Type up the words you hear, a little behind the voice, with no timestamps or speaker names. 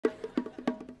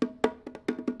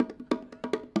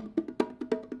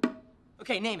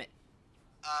Okay, name it.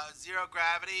 Zero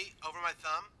gravity over my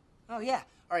thumb. Oh, yeah.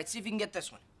 All right, see if you can get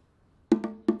this one.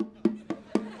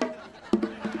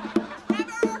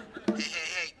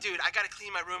 Hey, dude, I gotta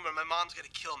clean my room or my mom's gonna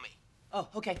kill me. Oh,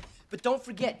 okay. But don't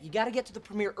forget, you gotta get to the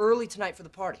premiere early tonight for the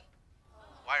party.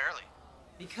 Why early?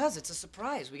 Because it's a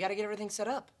surprise. We gotta get everything set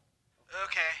up.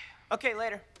 Okay. Okay,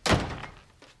 later.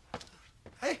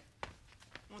 Hey,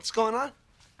 what's going on?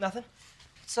 Nothing.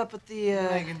 What's up with the,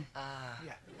 Megan.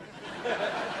 Yeah.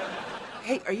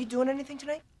 Hey, are you doing anything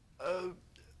tonight? No.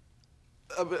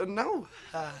 No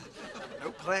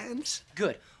plans.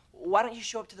 Good. Why don't you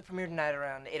show up to the premiere tonight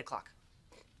around 8 o'clock?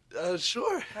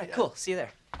 Sure. All right, cool. See you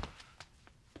there.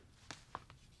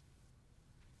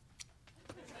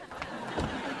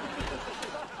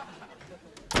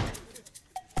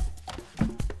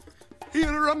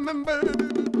 He'll remember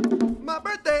my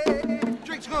birthday.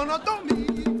 Drake's gonna throw me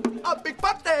a big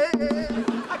party.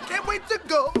 I can't wait to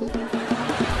go.